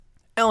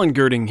Alan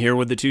Girding here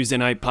with the Tuesday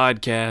Night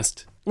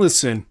Podcast.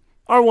 Listen,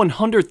 our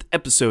 100th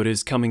episode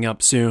is coming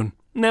up soon,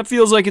 and that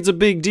feels like it's a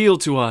big deal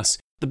to us.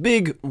 The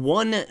big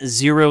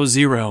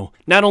 100.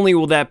 Not only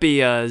will that be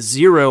a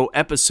 0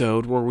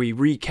 episode where we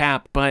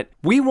recap, but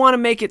we want to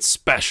make it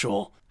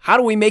special. How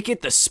do we make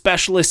it the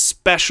specialist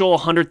special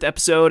 100th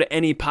episode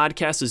any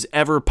podcast has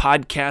ever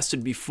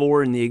podcasted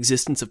before in the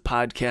existence of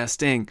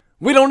podcasting?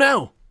 We don't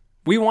know.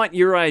 We want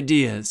your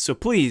ideas, so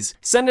please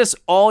send us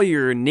all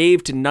your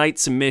Knave to Night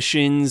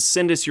submissions,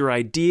 send us your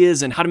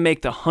ideas on how to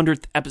make the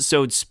 100th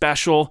episode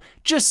special.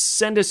 Just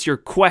send us your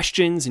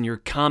questions and your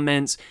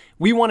comments.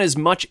 We want as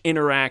much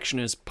interaction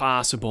as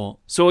possible.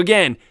 So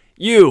again,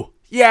 you,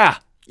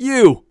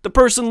 the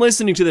person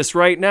listening to this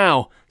right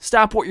now,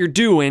 stop what you're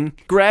doing,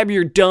 grab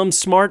your dumb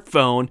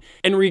smartphone,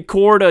 and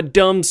record a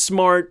dumb,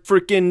 smart,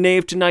 freaking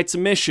Knave to Night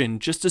submission.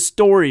 Just a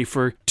story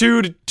for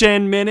 2 to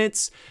 10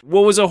 minutes.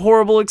 What was a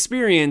horrible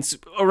experience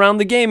around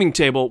the gaming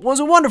table? What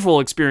was a wonderful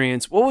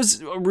experience? What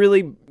was a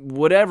really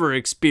whatever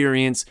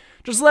experience?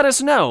 Just let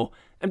us know.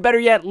 And better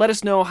yet, let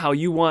us know how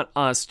you want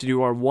us to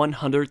do our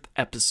 100th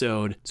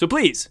episode. So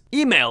please,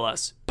 email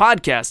us,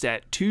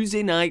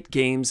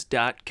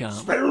 podcast@tuesdaynightgames.com.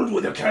 Spelled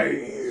with a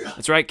K.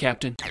 That's right,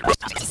 Captain.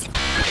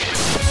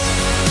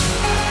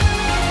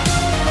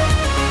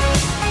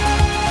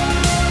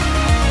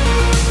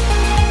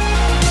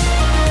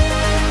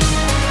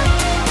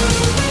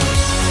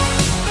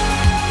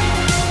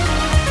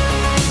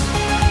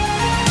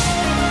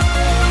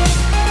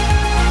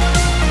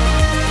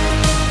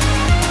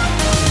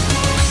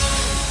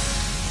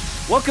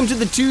 Welcome to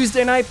the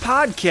Tuesday Night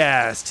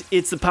Podcast.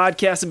 It's the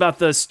podcast about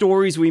the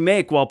stories we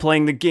make while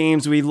playing the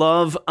games we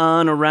love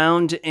on,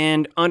 around,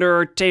 and under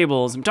our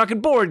tables. I'm talking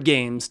board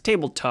games,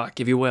 table talk,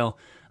 if you will.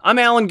 I'm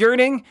Alan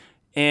Girding,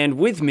 and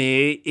with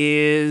me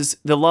is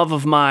the love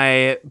of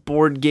my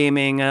board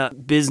gaming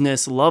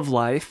business love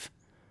life,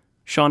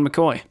 Sean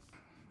McCoy.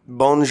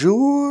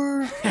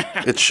 Bonjour.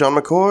 It's Sean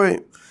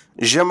McCoy.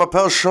 Je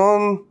m'appelle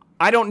Sean.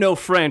 I don't know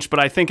French, but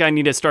I think I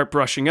need to start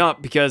brushing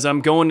up because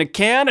I'm going to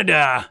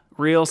Canada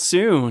real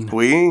soon.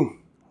 Oui.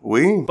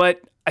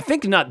 But I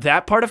think not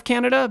that part of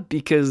Canada,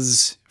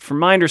 because from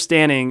my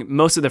understanding,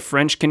 most of the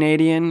French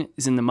Canadian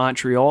is in the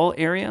Montreal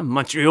area.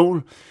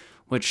 Montreal,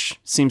 which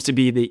seems to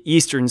be the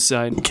eastern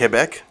side.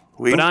 Quebec.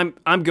 Oui. But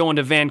I'm going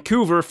to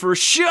Vancouver for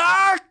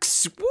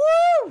Sharks!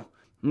 Woo!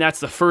 And that's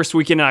the first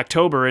week in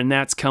October, and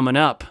that's coming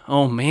up.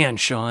 Oh man,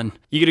 Sean.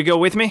 You gonna go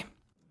with me?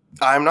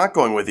 I'm not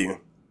going with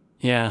you.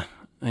 Yeah,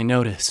 I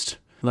noticed.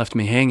 Left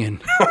me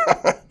hanging.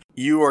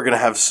 You are going to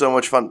have so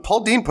much fun. Paul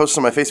Dean posted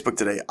on my Facebook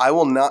today. I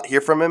will not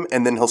hear from him,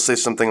 and then he'll say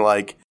something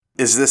like,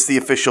 is this the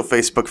official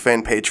Facebook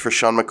fan page for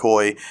Sean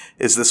McCoy?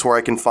 Is this where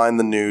I can find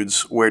the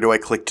nudes? Where do I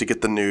click to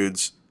get the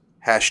nudes?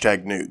 #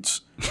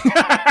 nudes.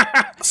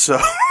 So,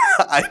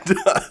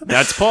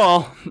 That's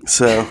Paul.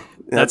 So,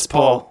 That's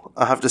Paul.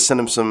 I'll have to send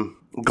him some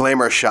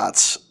glamour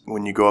shots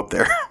when you go up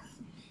there.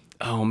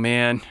 Oh,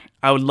 man.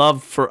 I would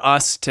love for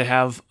us to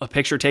have a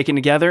picture taken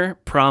together,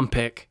 prom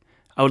pic.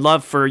 I would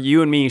love for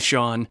you and me,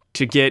 Sean,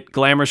 to get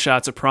glamour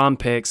shots of prom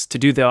pics, to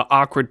do the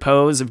awkward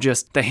pose of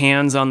just the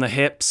hands on the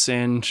hips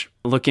and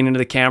looking into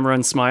the camera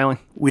and smiling.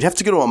 We'd have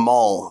to go to a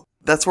mall.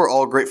 That's where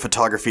all great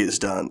photography is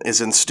done,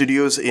 is in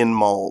studios in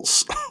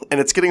malls. And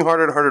it's getting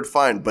harder and harder to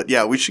find. But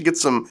yeah, we should get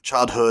some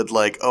childhood,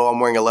 like, oh,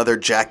 I'm wearing a leather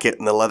jacket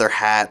and a leather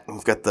hat. And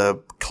we've got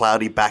the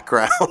cloudy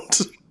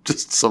background.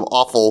 Just some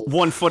awful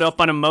 1 foot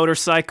up on a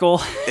motorcycle.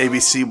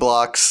 ABC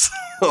blocks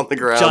on the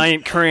ground.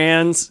 Giant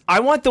crayons.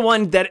 I want the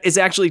one that is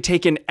actually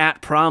taken at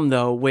prom,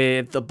 though,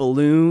 with the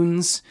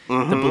balloons,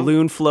 the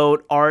balloon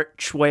float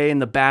archway in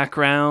the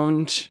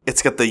background.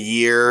 It's got the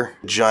year,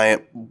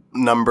 giant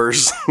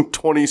numbers,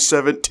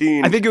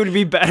 2017. I think it would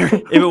be better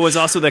if it was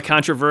also the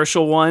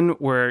controversial one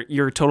where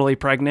you're totally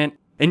pregnant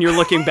and you're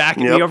looking back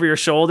at me over your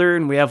shoulder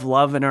and we have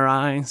love in our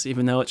eyes,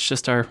 even though it's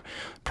just our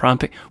prom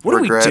pic. What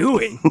Regret. are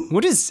we doing?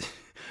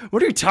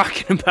 What are you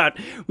talking about?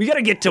 We got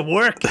to get to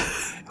work.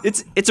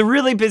 It's a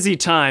really busy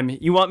time.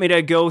 You want me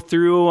to go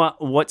through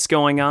what's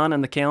going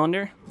on the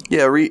calendar?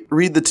 Yeah,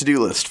 read the to-do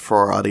list for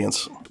our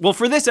audience. Well,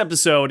 for this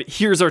episode,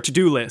 here's our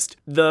to-do list.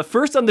 The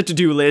first on the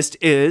to-do list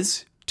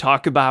is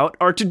talk about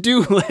our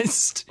to-do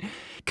list.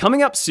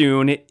 Coming up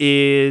soon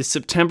is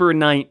September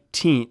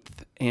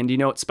 19th. And do you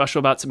know what's special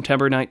about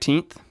September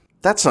 19th?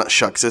 That's not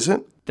Shucks, is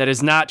it? That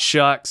is not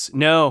Shucks.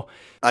 No.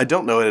 I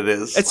don't know what it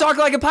is. It's Talk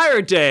Like a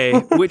Pirate Day,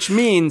 which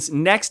means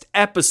next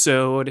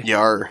episode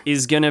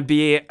is going to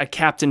be a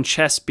Captain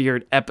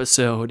Chessbeard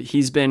episode.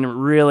 He's been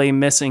really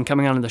missing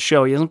coming on the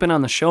show. He hasn't been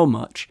on the show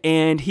much.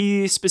 And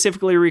he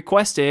specifically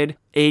requested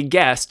a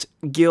guest,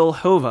 Gil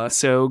Hova.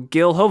 So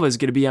Gil Hova is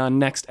going to be on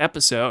next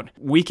episode.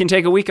 We can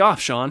take a week off,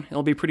 Sean.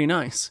 It'll be pretty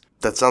nice.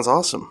 That sounds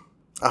awesome.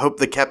 I hope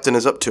the captain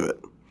is up to it.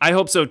 I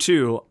hope so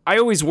too. I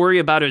always worry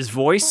about his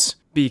voice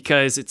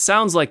because it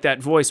sounds like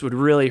that voice would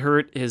really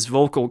hurt his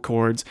vocal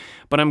cords.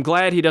 But I'm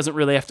glad he doesn't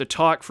really have to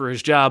talk for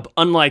his job,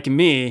 unlike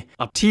me,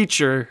 a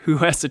teacher who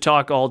has to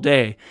talk all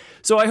day.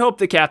 So I hope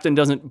the captain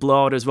doesn't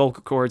blow out his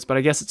vocal cords, but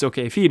I guess it's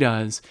okay if he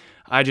does.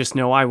 I just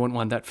know I wouldn't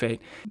want that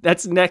fate.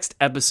 That's next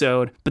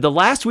episode. But the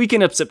last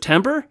weekend of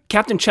September,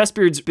 Captain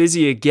Chessbeard's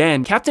busy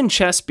again. Captain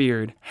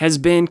Chessbeard has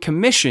been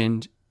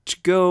commissioned to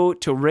go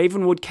to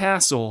Ravenwood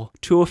Castle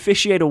to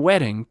officiate a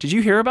wedding. Did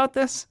you hear about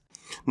this?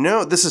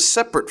 No, this is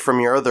separate from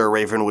your other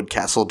Ravenwood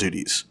Castle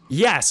duties.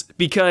 Yes,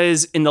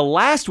 because in the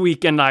last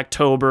weekend in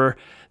October,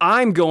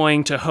 I'm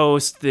going to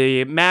host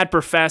the Mad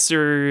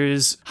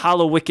Professor's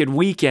Hallowicked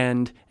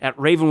Weekend at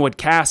Ravenwood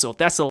Castle.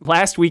 That's the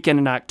last weekend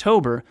in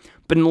October.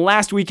 But in the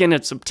last weekend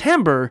of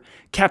September,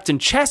 Captain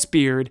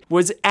Chessbeard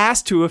was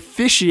asked to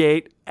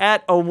officiate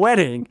at a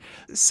wedding.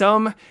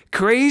 Some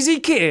crazy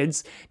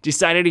kids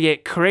decided to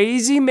get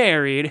crazy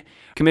married,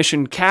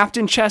 commissioned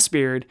Captain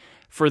Chessbeard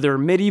for their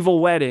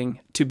medieval wedding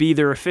to be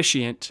their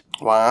officiant.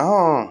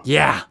 Wow.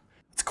 Yeah.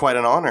 It's quite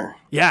an honor.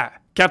 Yeah.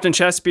 Captain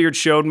Chessbeard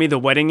showed me the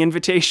wedding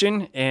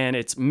invitation, and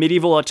it's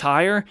medieval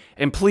attire.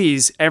 And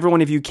please,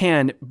 everyone, if you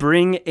can,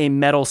 bring a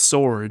metal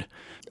sword.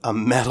 A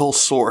metal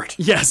sword.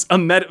 Yes,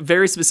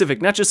 very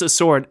specific. Not just a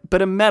sword,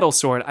 but a metal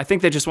sword. I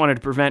think they just wanted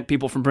to prevent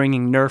people from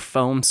bringing Nerf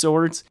foam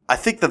swords. I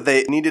think that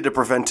they needed to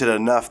prevent it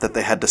enough that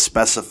they had to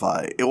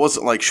specify. It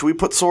wasn't like, should we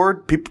put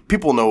sword?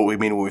 People know what we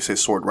mean when we say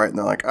sword, right? And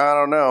they're like, I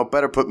don't know,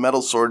 better put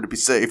metal sword to be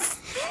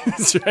safe.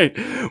 That's right.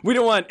 We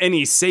don't want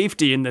any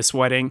safety in this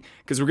wedding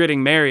because we're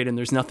getting married and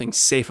there's nothing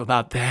safe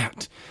about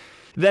that.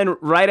 Then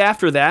right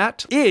after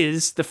that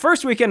is the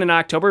first weekend in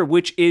October,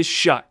 which is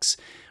Shucks,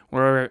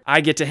 where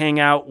I get to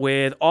hang out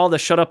with all the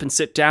Shut Up and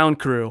Sit Down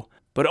crew.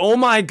 But oh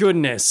my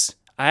goodness,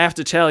 I have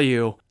to tell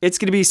you, it's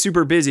going to be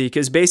super busy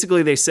because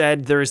basically they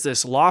said there's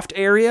this loft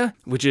area,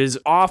 which is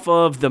off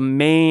of the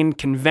main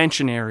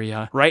convention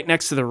area, right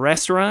next to the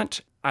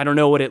restaurant. I don't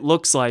know what it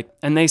looks like.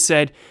 And they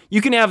said,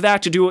 you can have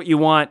that to do what you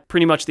want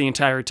pretty much the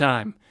entire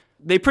time.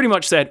 They pretty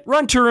much said,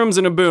 run 2 rooms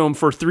and a boom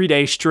for 3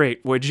 days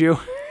straight, would you?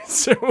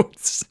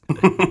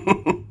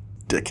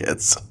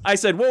 Dickheads. I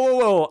said,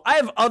 whoa. I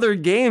have other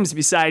games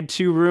beside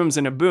 2 rooms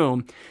and a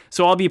boom.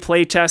 So I'll be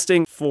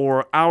playtesting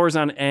for hours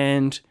on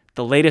end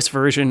the latest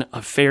version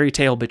of Fairy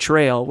Tale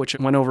Betrayal, which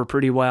went over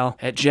pretty well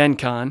at Gen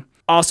Con.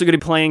 Also going to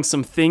be playing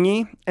some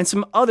Thingy and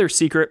some other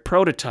secret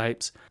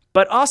prototypes.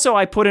 But also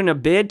I put in a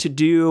bid to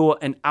do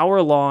an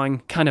hour-long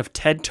kind of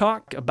TED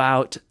Talk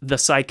about the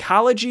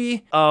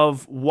psychology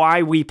of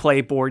why we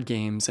play board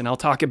games. And I'll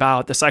talk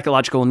about the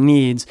psychological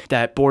needs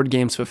that board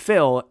games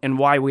fulfill and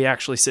why we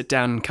actually sit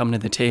down and come to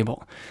the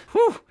table.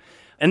 Whew.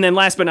 And then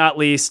last but not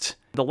least,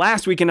 the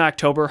last week in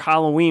October,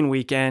 Halloween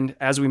weekend,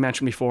 as we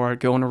mentioned before,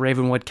 going to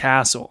Ravenwood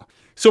Castle.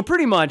 So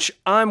pretty much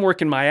I'm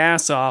working my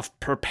ass off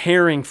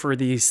preparing for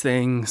these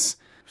things.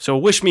 So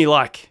wish me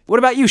luck. What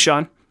about you,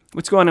 Sean?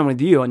 What's going on with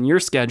you on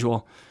your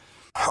schedule?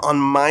 On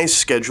my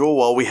schedule,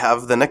 well, we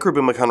have the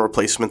Necrobumicon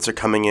replacements are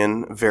coming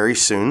in very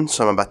soon,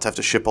 so I'm about to have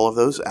to ship all of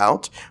those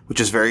out,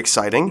 which is very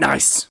exciting.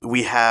 Nice.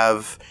 We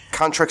have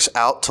contracts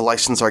out to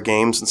license our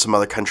games in some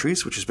other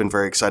countries, which has been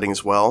very exciting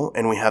as well.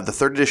 And we have the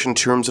 3rd edition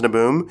 2 Rooms and a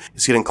Boom.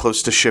 It's getting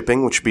close to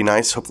shipping, which would be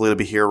nice. Hopefully it'll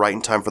be here right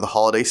in time for the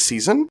holiday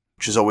season,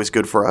 which is always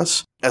good for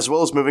us, as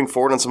well as moving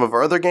forward on some of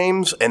our other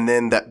games, and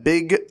then that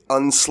big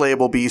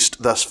unslayable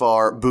beast thus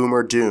far,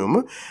 Boomer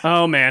Doom.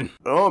 Oh man,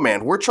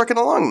 we're trucking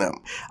along though.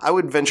 I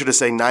would venture to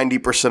say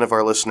 90% of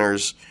our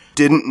listeners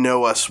didn't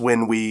know us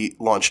when we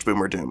launched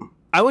Boomer Doom.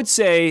 I would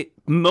say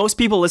most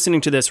people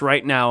listening to this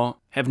right now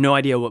have no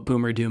idea what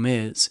Boomer Doom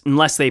is,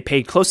 unless they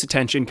paid close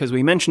attention because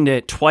we mentioned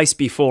it twice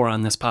before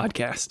on this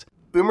podcast.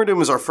 Boomer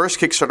Doom is our first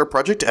Kickstarter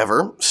project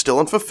ever, still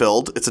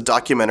unfulfilled. It's a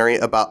documentary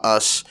about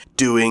us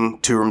doing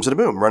 2 Rooms and a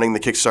Boom, running the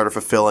Kickstarter,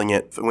 fulfilling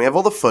it. And we have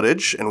all the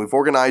footage, and we've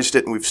organized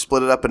it, and we've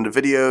split it up into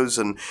videos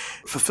and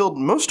fulfilled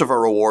most of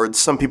our rewards.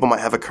 Some people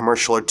might have a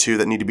commercial or 2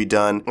 that need to be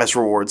done as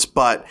rewards,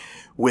 but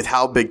with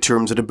how big 2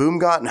 Rooms and a Boom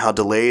got and how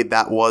delayed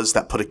that was,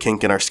 that put a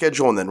kink in our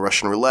schedule, and then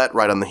Russian Roulette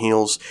right on the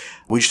heels.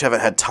 We just haven't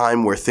had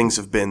time where things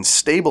have been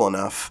stable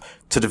enough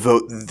to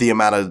devote the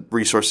amount of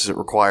resources it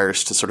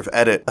requires to sort of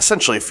edit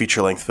essentially a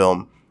feature-length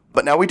film.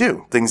 But now we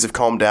do. Things have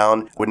calmed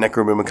down with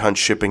Necrobumicon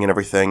shipping and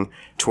everything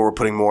to where we're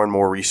putting more and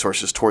more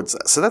resources towards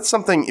that. So that's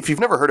something, if you've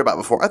never heard about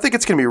before, I think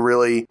it's going to be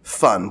really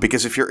fun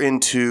because if you're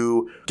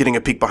into getting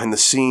a peek behind the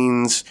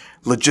scenes,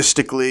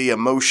 logistically,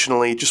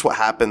 emotionally, just what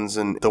happens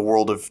in the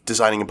world of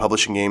designing and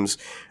publishing games,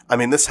 I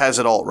mean, this has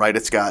it all, right?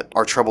 It's got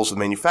our troubles with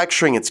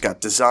manufacturing, it's got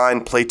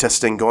design,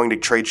 playtesting, going to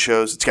trade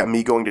shows, it's got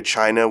me going to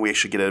China, we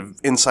actually get an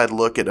inside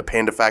look at a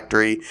panda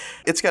factory,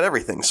 it's got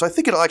everything. So I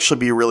think it'll actually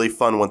be really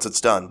fun once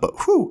it's done,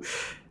 but whew,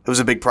 it was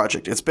a big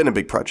project. It's been a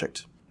big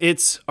project.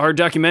 It's our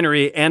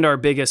documentary and our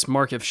biggest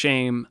mark of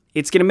shame.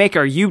 It's going to make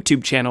our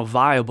YouTube channel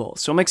viable.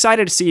 So I'm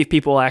excited to see if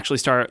people actually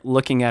start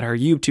looking at our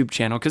YouTube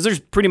channel because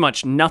there's pretty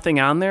much nothing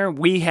on there.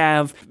 We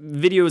have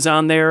videos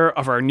on there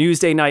of our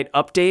Newsday night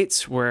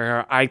updates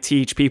where I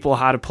teach people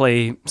how to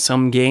play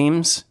some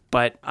games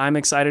but I'm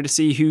excited to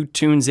see who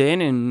tunes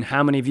in and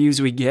how many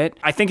views we get.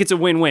 I think it's a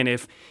win-win.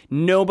 If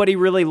nobody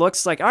really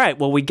looks like, all right,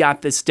 well, we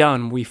got this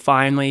done. We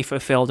finally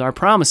fulfilled our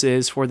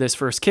promises for this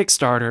first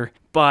Kickstarter.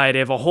 But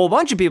if a whole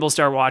bunch of people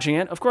start watching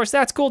it, of course,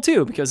 that's cool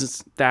too,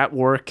 because that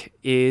work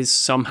is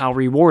somehow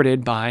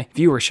rewarded by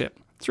viewership.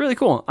 It's really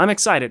cool. I'm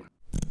excited.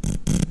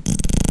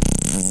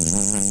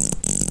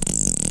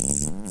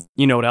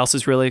 You know what else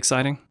is really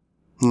exciting?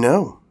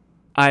 No.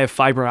 I have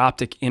fiber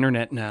optic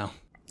internet now.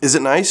 Is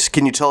it nice?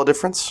 Can you tell a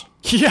difference?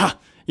 Yeah,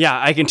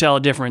 I can tell a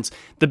difference.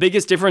 The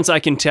biggest difference I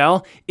can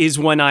tell is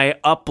when I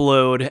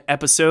upload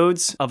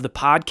episodes of the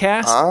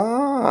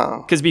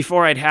podcast. Because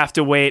before I'd have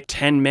to wait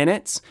 10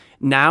 minutes.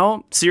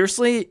 Now,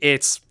 seriously,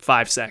 it's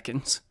 5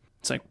 seconds.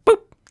 It's like, boop,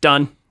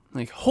 done.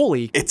 Like,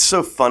 holy. It's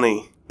so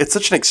funny. It's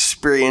such an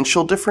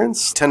experiential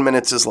difference. 10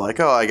 minutes is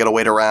like, oh, I gotta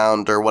wait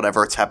around or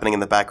whatever, it's happening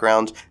in the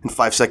background. And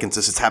 5 seconds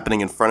is it's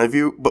happening in front of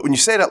you. But when you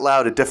say it out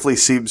loud, it definitely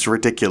seems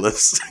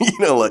ridiculous.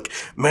 Like,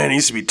 man, it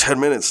used to be 10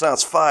 minutes, now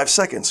it's 5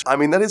 seconds. I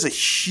mean, that is a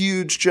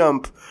huge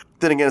jump.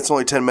 Then again, it's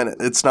only 10 minutes.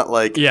 It's not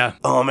like,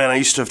 oh man, I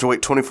used to have to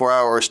wait 24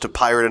 hours to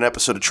pirate an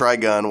episode of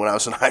Trigun when I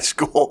was in high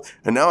school.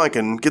 And now I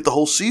can get the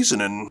whole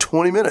season in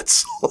 20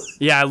 minutes.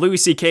 Yeah, Louis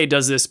C.K.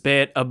 does this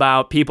bit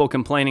about people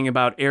complaining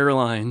about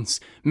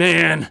airlines.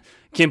 Man,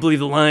 can't believe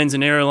the lines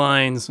in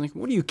airlines. Like,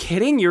 what are you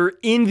kidding? You're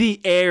in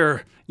the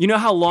air. You know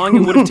how long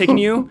it would have taken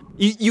you?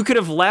 You could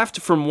have left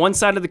from one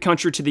side of the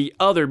country to the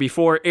other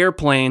before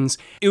airplanes.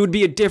 It would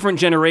be a different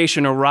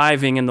generation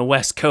arriving in the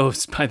West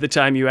Coast by the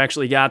time you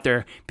actually got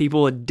there.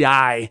 People would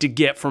die to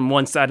get from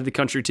one side of the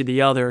country to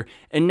the other.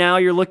 And now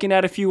you're looking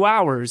at a few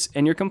hours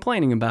and you're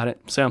complaining about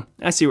it. So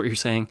I see what you're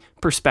saying.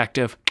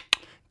 Perspective.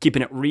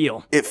 Keeping it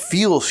real. It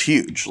feels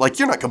huge. Like,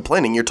 you're not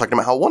complaining, you're talking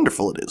about how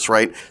wonderful it is,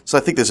 right? So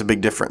I think there's a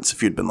big difference.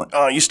 If you'd been like,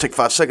 oh, it used to take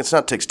 5 seconds, now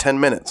it takes 10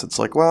 minutes. It's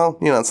like, well,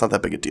 it's not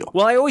that big a deal.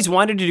 Well, I always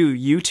wanted to do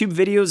YouTube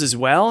videos as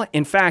well.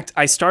 In fact,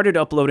 I started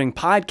uploading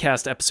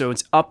podcast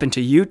episodes up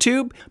into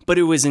YouTube, but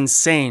it was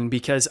insane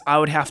because I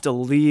would have to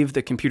leave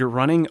the computer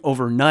running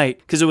overnight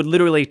because it would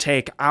literally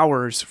take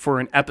hours for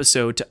an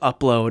episode to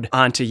upload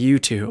onto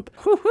YouTube.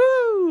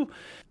 Woohoo!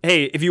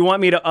 Hey, if you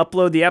want me to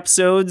upload the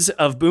episodes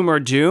of Boom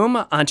or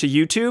Doom onto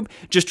YouTube,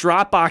 just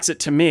Dropbox it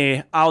to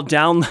me. I'll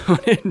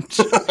download it,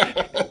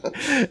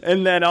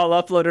 and then I'll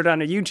upload it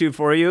onto YouTube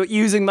for you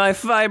using my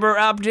fiber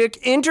optic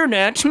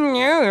internet.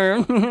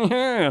 You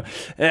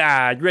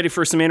ready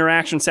for some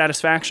interaction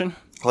satisfaction?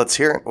 Let's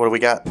hear it. What do we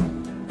got?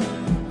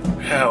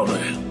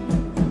 Howdy.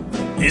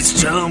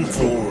 It's time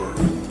for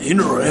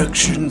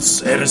interaction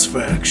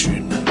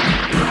satisfaction.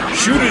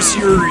 Shoot us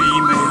your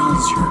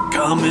emails, your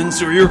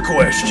comments, or your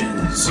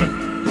questions.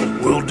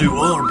 We'll do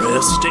our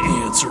best to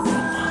answer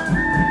them.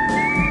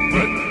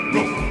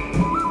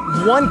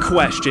 One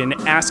question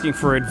asking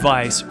for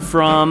advice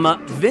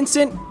from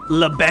Vincent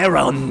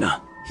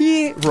LeBaron.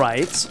 He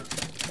writes,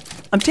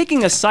 I'm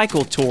taking a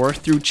cycle tour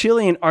through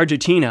Chile and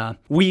Argentina.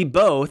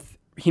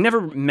 He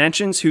never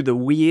mentions who the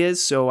we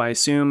is, so I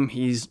assume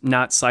he's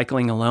not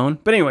cycling alone.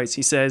 But anyways,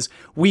 he says,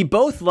 we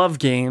both love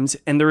games,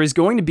 and there is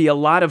going to be a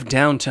lot of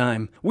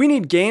downtime. We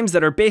need games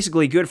that are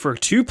basically good for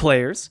 2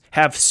 players,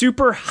 have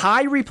super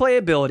high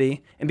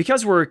replayability, and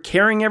because we're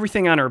carrying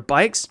everything on our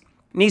bikes,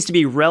 it needs to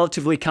be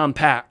relatively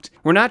compact.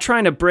 We're not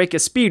trying to break a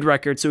speed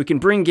record so we can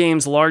bring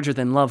games larger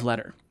than Love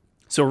Letter.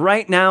 So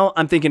right now,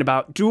 I'm thinking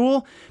about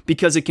Duel,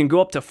 because it can go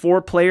up to 4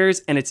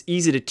 players, and it's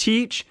easy to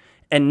teach,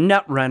 and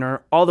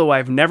Netrunner, although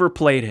I've never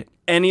played it.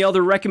 Any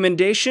other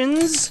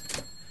recommendations?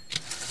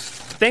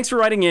 Thanks for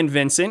writing in,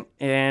 Vincent,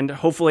 and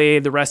hopefully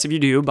the rest of you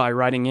do by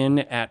writing in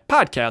at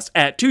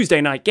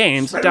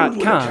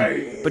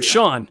podcast@TuesdayNightGames.com. But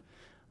Sean,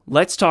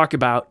 let's talk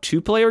about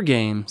 2-player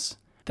games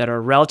that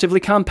are relatively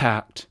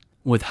compact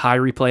with high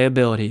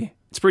replayability.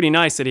 It's pretty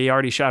nice that he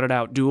already shouted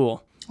out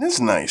Duel.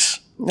 That's nice.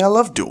 I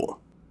love Duel.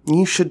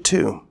 You should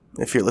too,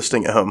 if you're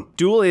listening at home.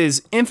 Duel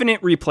is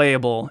infinite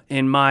replayable,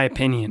 in my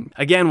opinion.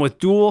 Again, with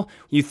Duel,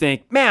 you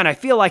think, man, I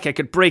feel like I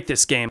could break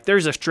this game.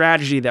 There's a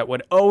strategy that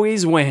would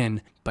always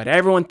win, but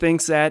everyone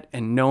thinks that,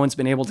 and no one's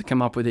been able to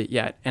come up with it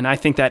yet. And I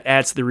think that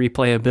adds to the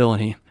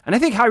replayability. And I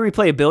think high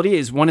replayability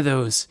is one of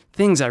those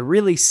things I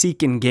really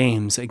seek in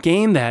games. A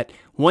game that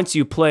once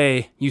you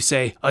play, you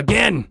say,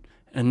 again,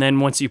 and then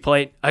once you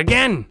play it,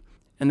 again.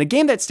 And the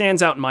game that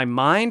stands out in my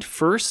mind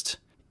first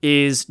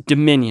is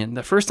Dominion.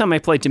 The first time I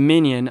played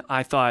Dominion,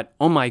 I thought,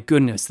 oh my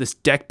goodness, this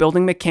deck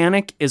building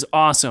mechanic is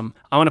awesome.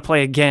 I want to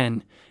play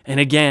again and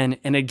again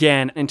and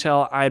again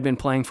until I had been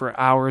playing for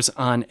hours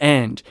on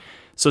end.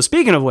 So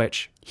speaking of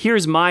which,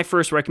 here's my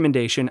first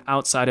recommendation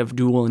outside of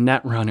Duel and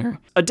Netrunner.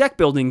 A deck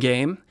building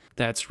game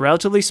that's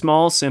relatively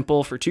small,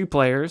 simple for 2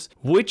 players,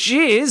 which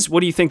is, what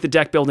do you think the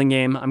deck building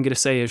game I'm going to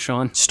say is,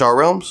 Sean? Star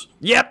Realms?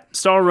 Yep,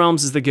 Star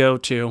Realms is the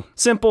go-to.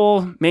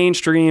 Simple,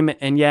 mainstream,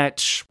 and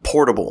yet...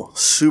 portable.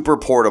 Super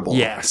portable.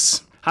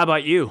 Yes. How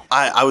about you?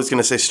 I was going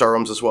to say Star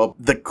Realms as well.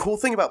 The cool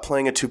thing about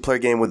playing a 2-player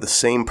game with the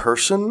same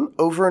person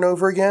over and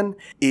over again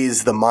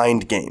is the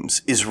mind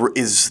games,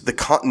 is the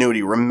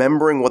continuity,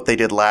 remembering what they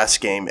did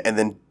last game and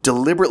then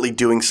deliberately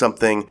doing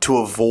something to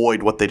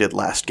avoid what they did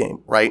last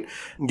game, right?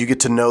 You get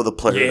to know the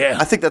player. Yeah.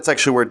 I think that's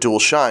actually where Duel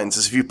shines,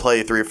 is if you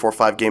play 3 or 4 or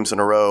 5 games in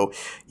a row,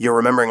 you're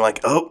remembering like,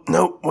 oh,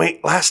 no,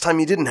 wait, last time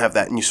you didn't have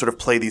that. And you sort of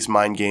play these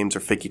mind games or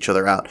fake each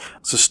other out.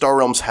 So Star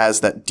Realms has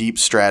that deep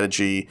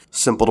strategy,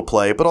 simple to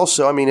play, but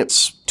also, I mean,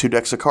 it's 2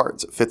 decks of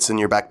cards. It fits in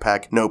your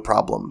backpack, no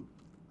problem.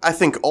 I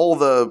think all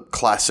the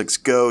classics,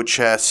 Go,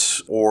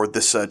 chess, or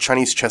this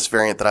Chinese chess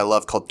variant that I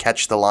love called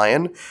Catch the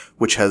Lion,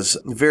 which has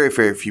very,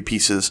 very few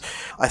pieces,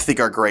 I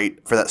think are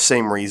great for that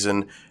same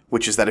reason,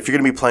 which is that if you're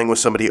going to be playing with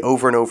somebody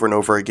over and over and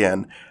over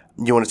again,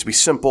 you want it to be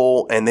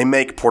simple, and they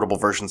make portable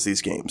versions of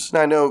these games.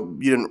 Now, I know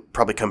you didn't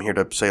probably come here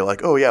to say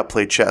like, oh yeah,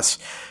 play chess,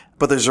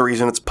 but there's a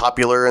reason it's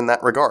popular in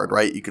that regard,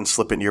 right? You can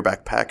slip it into your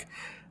backpack.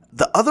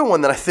 The other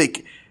one that I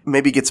think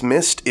maybe gets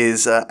missed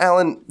is,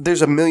 Alan,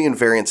 there's a million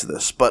variants of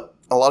this, but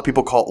a lot of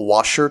people call it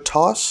washer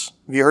toss.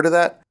 Have you heard of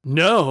that?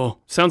 No.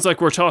 Sounds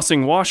like we're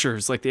tossing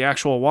washers, like the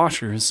actual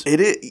washers. It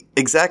is,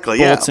 exactly,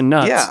 Bolts and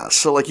nuts. Yeah,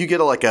 so like you get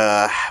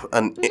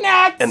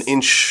an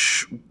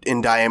inch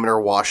in diameter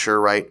washer,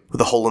 right,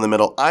 with a hole in the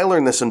middle. I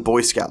learned this in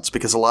Boy Scouts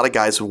because a lot of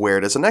guys would wear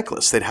it as a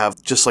necklace. They'd have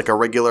just like a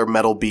regular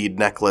metal bead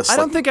necklace. I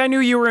don't think I knew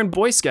you were in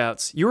Boy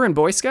Scouts. You were in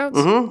Boy Scouts?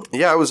 Mm-hmm.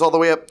 Yeah, I was all the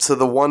way up to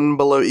the one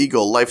below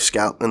Eagle, Life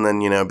Scout, and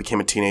then,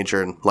 became a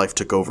teenager and life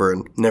took over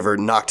and never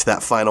knocked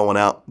that final one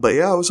out. But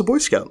yeah, I was a Boy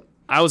Scout.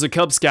 I was a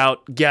Cub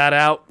Scout, got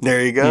out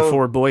there you go.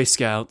 Before Boy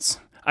Scouts.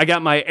 I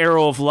got my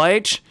arrow of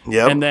light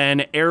and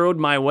then arrowed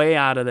my way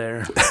out of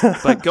there.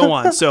 But go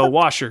on. So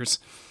washers.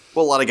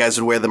 Well, a lot of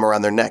guys would wear them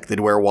around their neck. They'd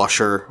wear a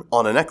washer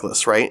on a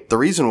necklace, right? The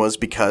reason was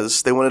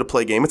because they wanted to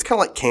play a game. It's kind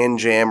of like can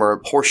jam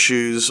or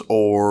horseshoes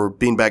or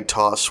beanbag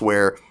toss,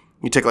 where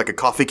you take like a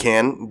coffee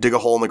can, dig a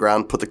hole in the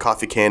ground, put the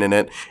coffee can in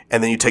it,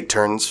 and then you take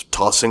turns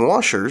tossing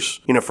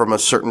washers, from a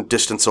certain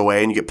distance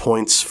away, and you get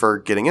points for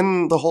getting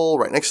in the hole,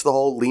 right next to the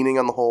hole, leaning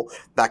on the hole,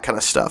 that kind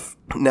of stuff.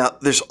 Now,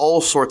 there's all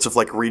sorts of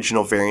like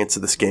regional variants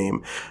of this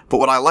game, but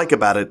what I like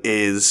about it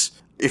is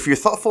if you're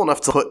thoughtful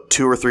enough to put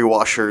 2 or 3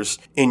 washers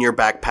in your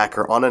backpack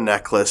or on a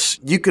necklace,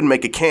 you can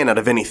make a can out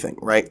of anything,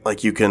 right?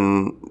 Like you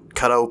can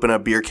cut open a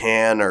beer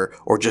can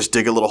or just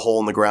dig a little hole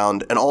in the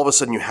ground, and all of a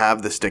sudden you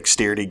have this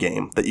dexterity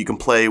game that you can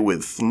play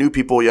with new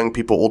people, young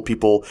people, old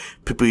people,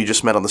 people you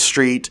just met on the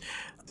street.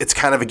 It's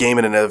kind of a game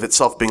in and of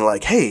itself, being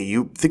like, hey,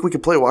 you think we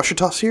could play washer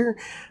toss here?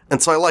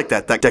 And so I like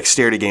that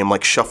dexterity game,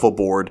 like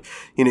shuffleboard.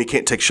 You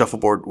can't take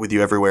shuffleboard with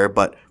you everywhere,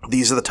 but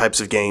these are the types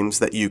of games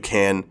that you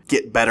can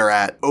get better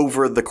at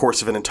over the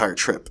course of an entire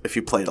trip if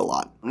you play it a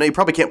lot. Now, you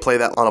probably can't play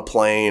that on a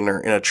plane or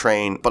in a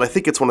train, but I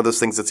think it's one of those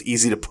things that's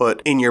easy to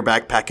put in your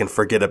backpack and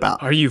forget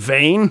about. Are you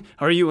vain?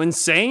 Are you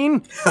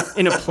insane?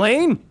 In a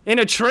plane? In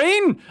a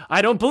train?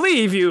 I don't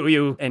believe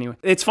you. Anyway,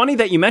 it's funny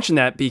that you mentioned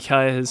that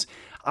because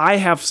I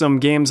have some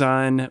games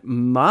on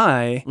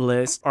my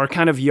list are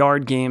kind of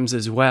yard games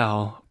as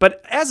well.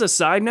 But as a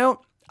side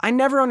note, I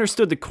never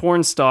understood the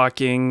corn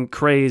stalking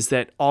craze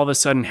that all of a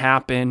sudden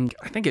happened,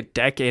 I think a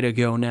decade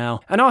ago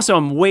now. And also,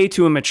 I'm way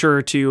too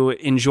immature to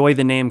enjoy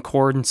the name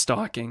corn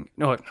stalking.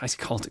 No, I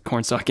called it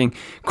corn stalking.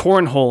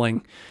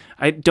 Cornholing.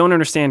 I don't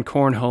understand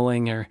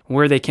cornholing or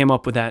where they came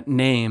up with that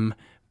name.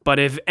 But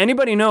if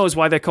anybody knows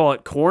why they call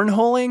it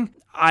cornholing,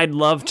 I'd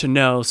love to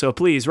know, so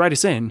please write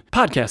us in.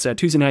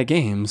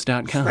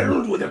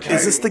 podcast@TuesdayNightGames.com.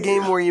 Is this the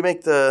game where you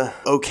make the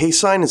OK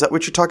sign? Is that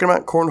what you're talking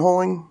about,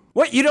 cornholing?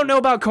 What, you don't know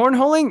about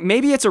cornholing?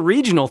 Maybe it's a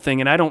regional thing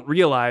and I don't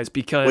realize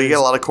because... Well, you got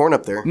a lot of corn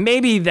up there.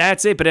 Maybe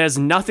that's it, but it has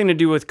nothing to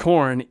do with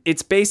corn.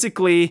 It's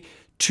basically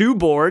 2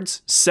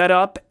 boards set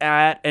up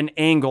at an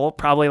angle,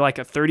 probably like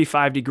a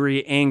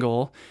 35-degree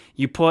angle.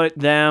 You put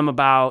them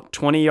about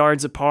 20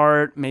 yards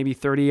apart, maybe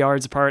 30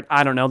 yards apart.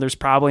 I don't know. There's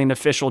probably an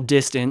official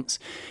distance.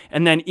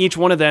 And then each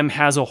one of them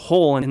has a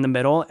hole in the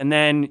middle. And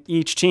then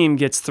each team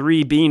gets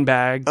 3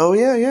 beanbags. Oh,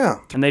 yeah.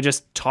 And they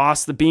just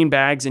toss the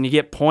beanbags and you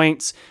get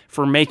points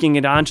for making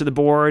it onto the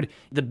board.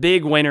 The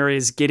big winner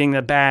is getting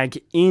the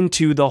bag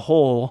into the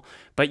hole.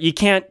 But you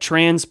can't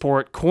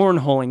transport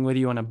cornholing with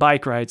you on a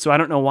bike ride. So I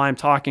don't know why I'm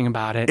talking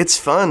about it. It's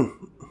fun.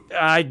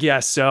 I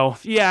guess so.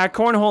 Yeah,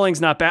 cornholing's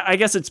not bad. I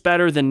guess it's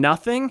better than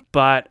nothing,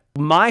 but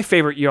my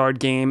favorite yard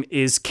game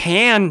is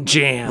Can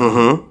Jam.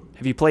 Mm-hmm.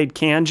 Have you played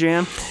Can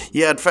Jam?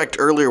 Yeah, in fact,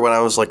 earlier when I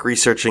was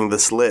researching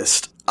this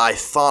list, I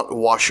thought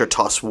washer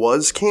toss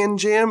was Can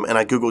Jam, and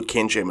I googled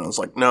Can Jam, and I was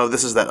like, no,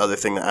 this is that other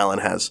thing that Alan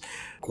has.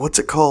 What's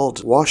it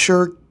called?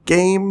 Washer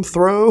game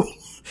throw?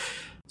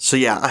 So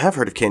yeah, I have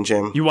heard of Can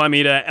Jam. You want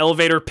me to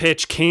elevator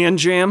pitch Can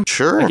Jam?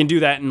 Sure. I can do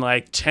that in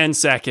 10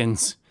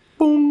 seconds.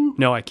 Boom.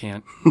 No, I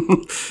can't.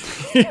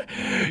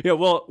 Yeah,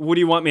 well, what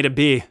do you want me to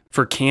be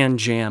for Can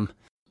Jam?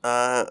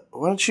 Why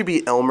don't you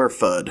be Elmer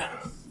Fudd?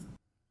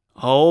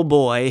 Oh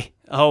boy.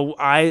 Oh,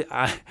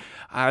 I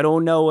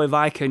don't know if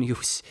I can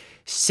use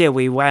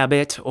Silly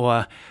Rabbit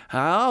or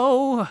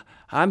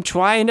I'm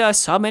trying to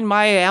summon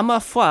my Elmer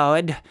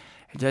Fudd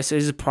this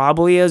is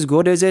probably as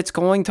good as it's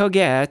going to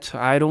get.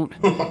 I don't...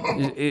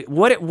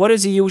 What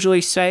does he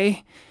usually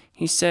say?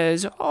 He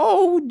says,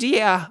 oh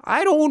dear,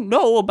 I don't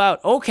know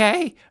about...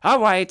 Okay, all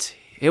right,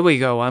 here we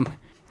go.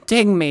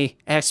 Ding me,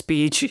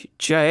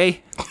 SBJ.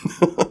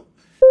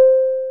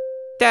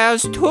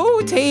 There's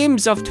 2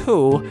 teams of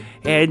 2,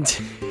 and...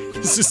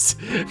 This is...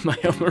 My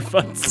Elmer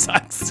Fudd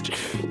sucks.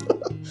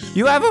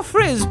 You have a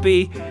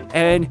Frisbee,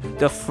 and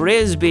the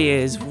Frisbee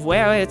is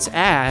where it's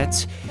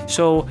at.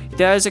 So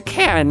there's a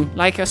can,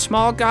 like a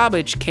small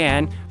garbage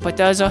can, but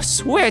there's a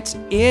switch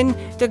in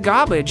the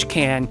garbage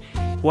can.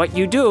 What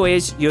you do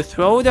is you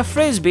throw the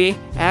Frisbee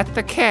at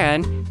the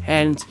can,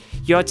 and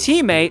your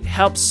teammate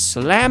helps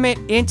slam it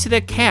into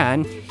the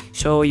can.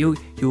 So you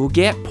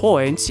get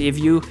points if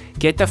you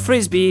get the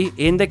Frisbee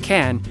in the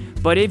can.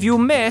 But if you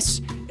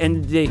miss,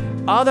 and the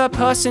other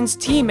person's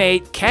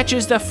teammate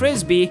catches the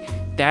Frisbee,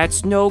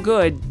 that's no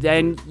good.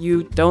 Then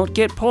you don't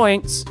get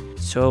points.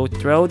 So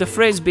throw the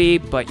Frisbee,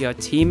 but your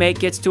teammate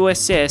gets to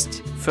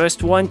assist.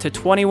 First one to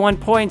 21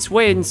 points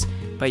wins,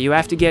 but you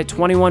have to get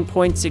 21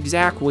 points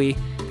exactly,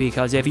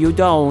 because if you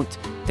don't,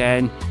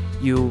 then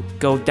you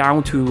go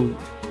down to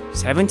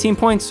 17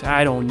 points?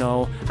 I don't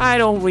know. I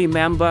don't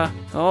remember.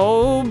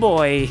 Oh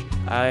boy.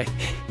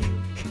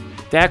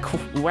 That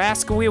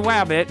wascally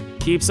rabbit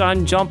keeps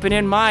on jumping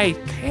in my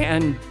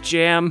can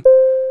jam.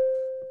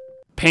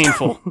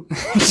 Painful.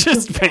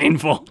 Just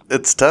painful.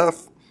 It's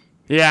tough.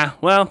 Yeah,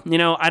 well,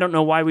 I don't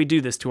know why we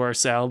do this to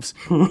ourselves,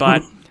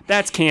 but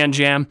that's Can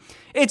Jam.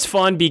 It's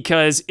fun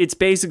because it's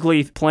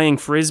basically playing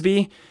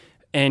Frisbee,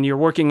 and you're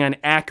working on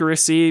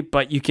accuracy,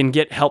 but you can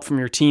get help from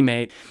your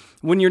teammate.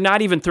 When you're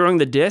not even throwing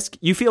the disc,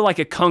 you feel like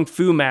a kung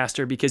fu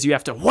master because you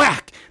have to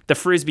whack the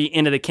Frisbee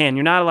into the can.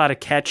 You're not allowed to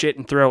catch it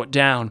and throw it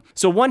down.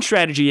 So one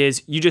strategy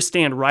is you just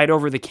stand right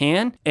over the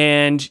can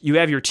and you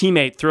have your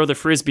teammate throw the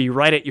Frisbee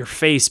right at your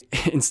face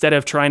instead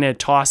of trying to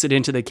toss it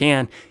into the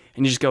can,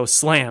 and you just go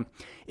slam.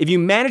 If you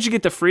manage to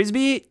get the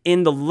Frisbee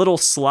in the little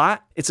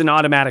slot, it's an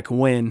automatic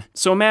win.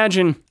 So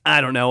imagine,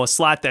 I don't know, a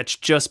slot that's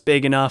just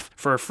big enough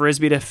for a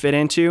Frisbee to fit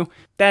into.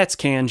 That's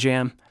Can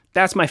Jam.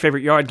 That's my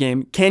favorite yard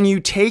game. Can you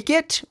take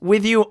it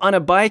with you on a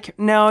bike?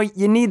 No,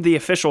 you need the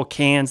official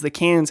cans. The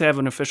cans have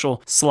an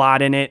official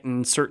slot in it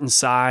and certain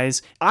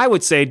size. I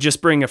would say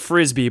just bring a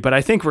Frisbee, but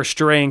I think we're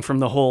straying from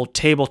the whole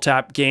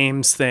tabletop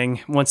games thing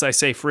once I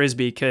say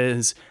Frisbee,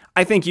 because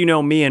I think you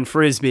know me and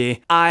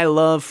Frisbee. I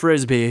love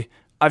Frisbee.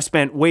 I've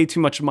spent way too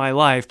much of my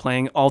life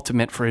playing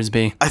Ultimate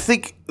Frisbee. I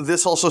think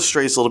this also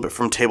strays a little bit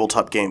from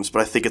tabletop games, but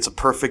I think it's a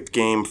perfect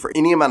game for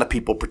any amount of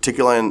people,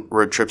 particularly on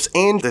road trips.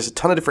 And there's a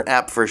ton of different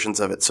app versions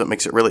of it, so it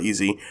makes it really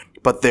easy.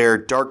 But they're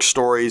dark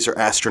stories or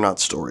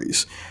astronaut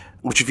stories,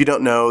 which if you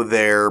don't know,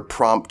 they're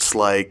prompts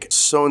like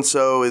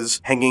so-and-so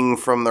is hanging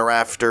from the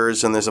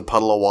rafters and there's a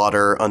puddle of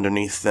water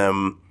underneath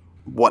them.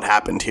 What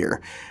happened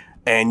here?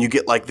 And you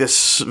get like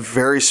this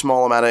very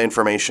small amount of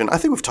information. I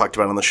think we've talked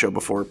about it on the show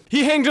before.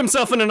 He hanged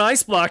himself in an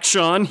ice block,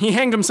 Sean. He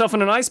hanged himself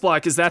in an ice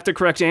block. Is that the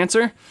correct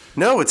answer?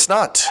 No, it's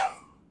not.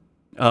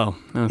 Oh,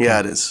 okay.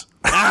 Yeah, it is.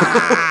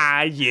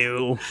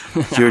 You.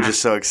 You were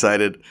just so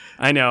excited.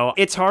 I know.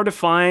 It's hard to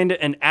find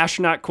an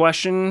astronaut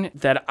question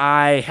that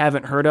I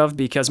haven't heard of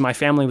because my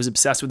family was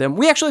obsessed with them.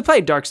 We actually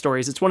played Dark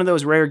Stories. It's one of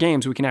those rare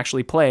games we can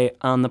actually play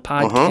on the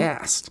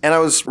podcast. And I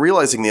was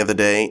realizing the other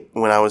day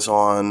when I was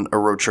on a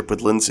road trip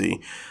with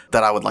Lindsay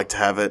that I would like to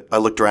have it. I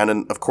looked around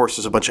and, of course,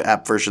 there's a bunch of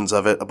app versions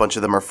of it. A bunch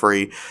of them are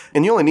free.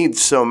 And you only need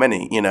so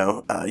many,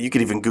 you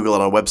could even Google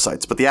it on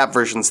websites. But the app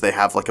versions, they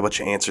have like a bunch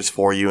of answers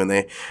for you and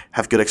they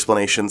have good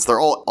explanations. They're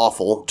all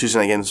awful. Tuesday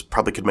Night Games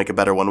probably could make a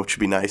better one, which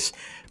would be nice.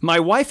 My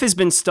wife has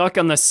been stuck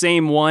on the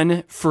same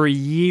one for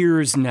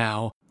years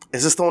now.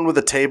 Is this the one with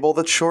the table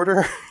that's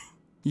shorter?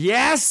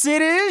 Yes,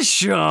 it is,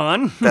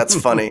 Sean. That's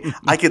funny.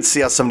 I could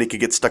see how somebody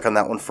could get stuck on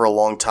that one for a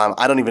long time.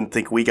 I don't even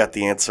think we got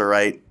the answer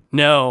right.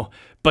 No,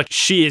 but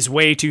she is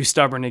way too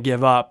stubborn to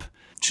give up.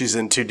 She's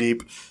in too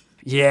deep.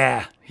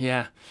 Yeah.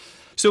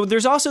 So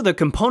there's also the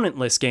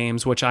componentless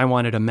games, which I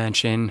wanted to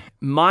mention.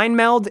 Mind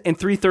Meld and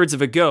 3/3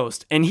 of a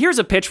Ghost. And here's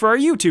a pitch for our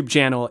YouTube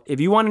channel. If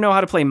you want to know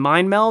how to play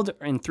Mind Meld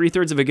and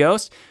 3/3 of a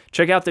Ghost,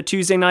 check out the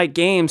Tuesday Night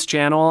Games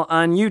channel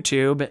on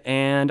YouTube,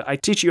 and I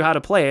teach you how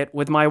to play it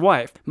with my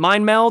wife.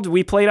 Mind Meld,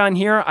 we played on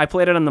here. I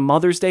played it on the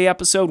Mother's Day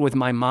episode with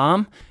my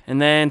mom. And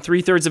then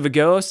 3/3 of a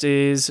Ghost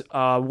is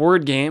a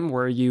word game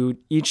where you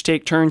each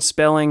take turns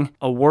spelling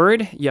a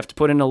word. You have to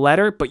put in a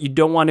letter, but you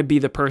don't want to be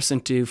the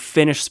person to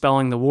finish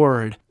spelling the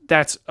word.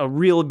 That's a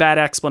real bad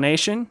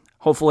explanation.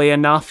 Hopefully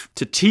enough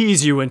to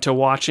tease you into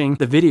watching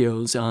the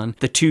videos on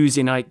the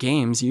Tuesday Night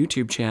Games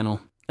YouTube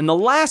channel. And the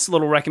last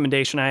little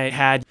recommendation I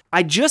had,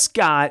 I just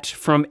got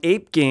from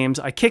Ape Games,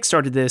 I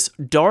kickstarted this,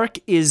 Dark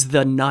is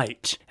the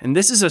Night. And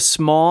this is a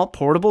small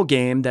portable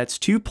game that's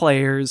 2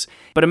 players.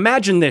 But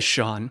imagine this,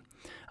 Sean.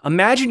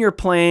 Imagine you're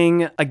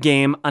playing a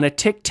game on a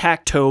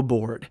tic-tac-toe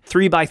board,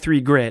 3x3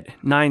 grid,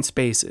 9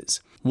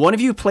 spaces. One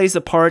of you plays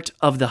the part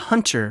of the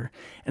hunter,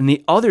 and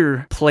the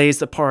other plays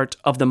the part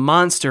of the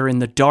monster in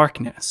the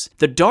darkness.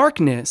 The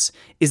darkness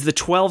is the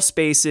 12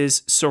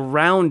 spaces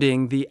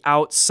surrounding the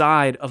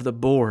outside of the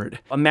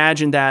board.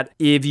 Imagine that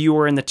if you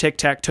were in the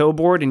tic-tac-toe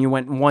board and you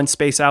went one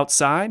space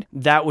outside,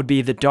 that would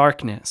be the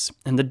darkness.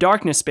 And the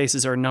darkness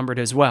spaces are numbered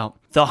as well.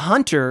 The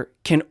hunter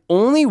can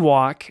only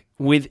walk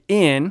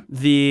within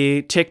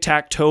the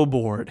tic-tac-toe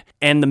board,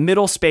 and the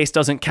middle space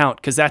doesn't count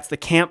because that's the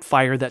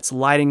campfire that's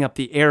lighting up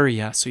the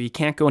area, so you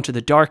can't go into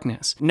the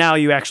darkness. Now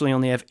you actually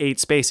only have 8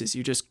 spaces.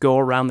 You just go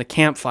around the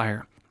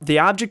campfire. The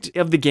object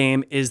of the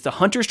game is the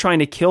hunter's trying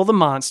to kill the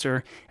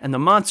monster, and the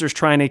monster's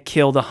trying to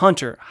kill the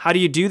hunter. How do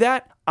you do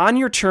that? On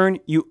your turn,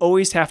 you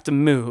always have to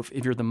move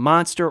if you're the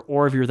monster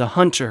or if you're the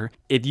hunter.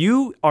 If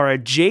you are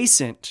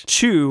adjacent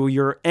to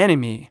your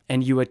enemy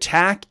and you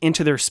attack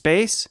into their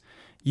space,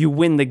 you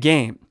win the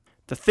game.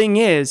 The thing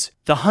is,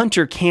 the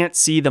hunter can't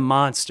see the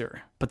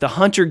monster, but the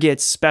hunter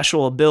gets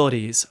special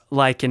abilities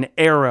like an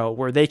arrow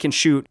where they can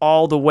shoot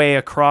all the way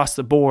across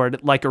the board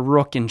like a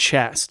rook in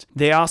chess.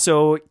 They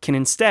also can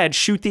instead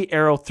shoot the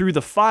arrow through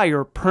the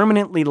fire,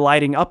 permanently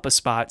lighting up a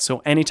spot,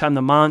 so anytime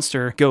the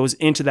monster goes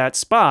into that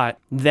spot,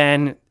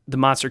 then the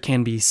monster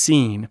can be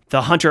seen.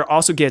 The hunter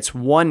also gets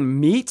 1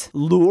 meat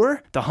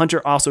lure. The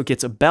hunter also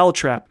gets a bell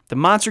trap. The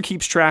monster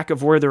keeps track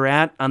of where they're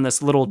at on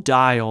this little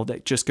dial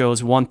that just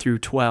goes 1 through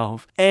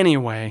 12.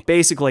 Anyway,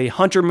 basically,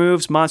 hunter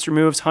moves, monster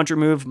moves, hunter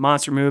moves,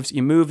 monster moves.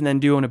 You move and then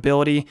do an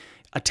ability.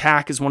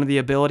 Attack is one of the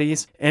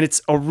abilities. And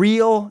it's a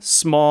real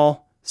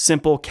small,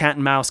 simple cat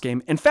and mouse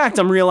game. In fact,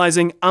 I'm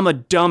realizing I'm a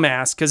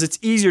dumbass because it's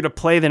easier to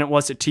play than it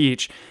was to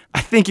teach. I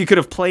think you could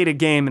have played a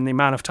game in the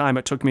amount of time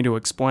it took me to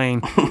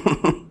explain.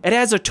 It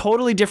has a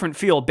totally different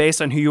feel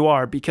based on who you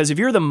are, because if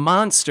you're the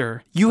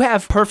monster, you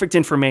have perfect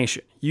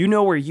information. You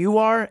know where you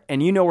are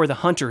and you know where the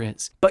hunter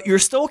is. But you're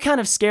still kind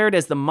of scared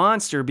as the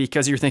monster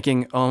because you're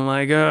thinking, oh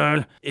my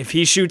God, if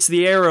he shoots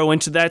the arrow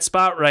into that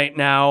spot right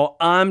now,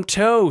 I'm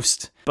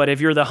toast. But if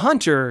you're the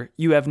hunter,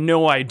 you have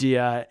no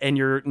idea and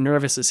you're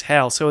nervous as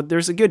hell. So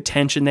there's a good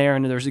tension there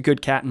and there's a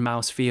good cat and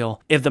mouse feel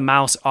if the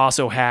mouse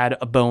also had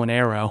a bow and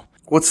arrow.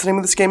 What's the name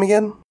of this game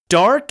again?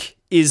 Dark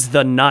is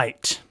the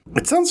Night.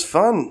 It sounds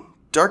fun.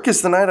 Dark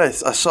is the Night. I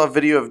saw a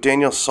video of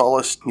Daniel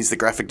Solis. He's the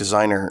graphic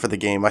designer for the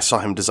game. I saw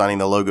him designing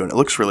the logo, and it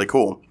looks really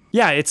cool.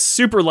 Yeah, it's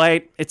super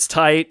light. It's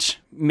tight.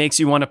 Makes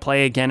you want to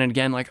play again and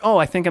again. Like, oh,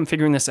 I think I'm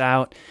figuring this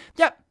out.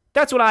 Yep,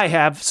 that's what I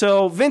have.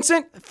 So,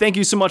 Vincent, thank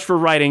you so much for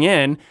writing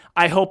in.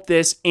 I hope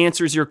this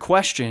answers your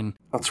question.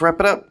 Let's wrap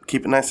it up.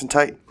 Keep it nice and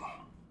tight.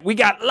 We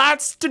got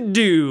lots to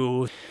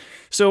do.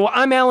 So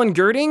I'm Alan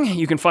Girding.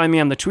 You can find me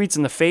on the tweets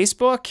and the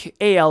Facebook,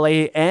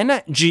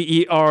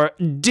 ALANGER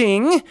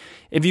Ding.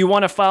 If you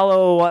want to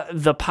follow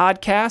the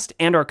podcast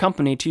and our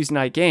company, Tuesday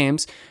Night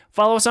Games,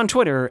 follow us on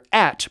Twitter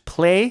at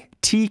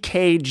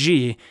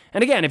PlayTKG.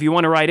 And again, if you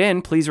want to write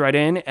in, please write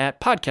in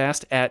at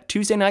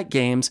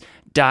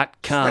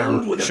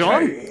podcast@TuesdayNightGames.com.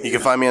 Sean? You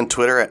can find me on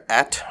Twitter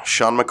at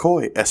Sean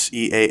McCoy,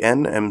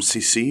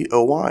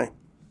 SeanMcCoy.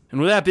 And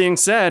with that being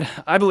said,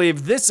 I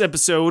believe this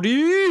episode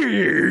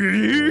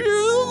is...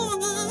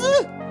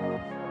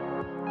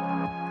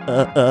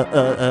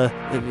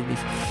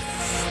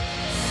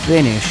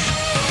 Finished.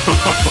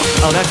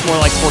 Oh, that's more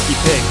like Porky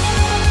Pig.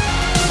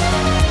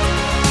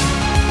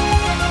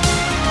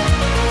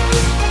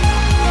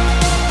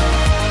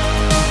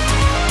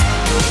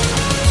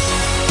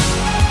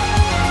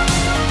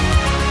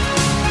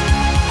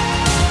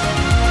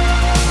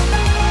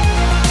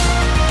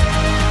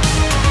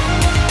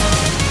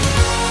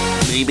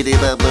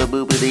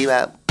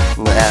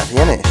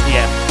 Finished.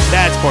 Yeah,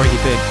 that's Porky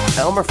Pig.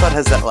 Elmer Fudd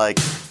has that like,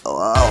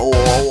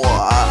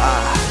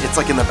 it's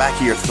like in the back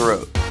of your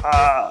throat.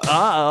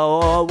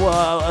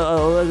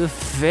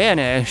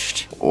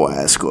 Finished.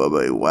 Why,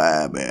 Squabby,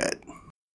 why, man?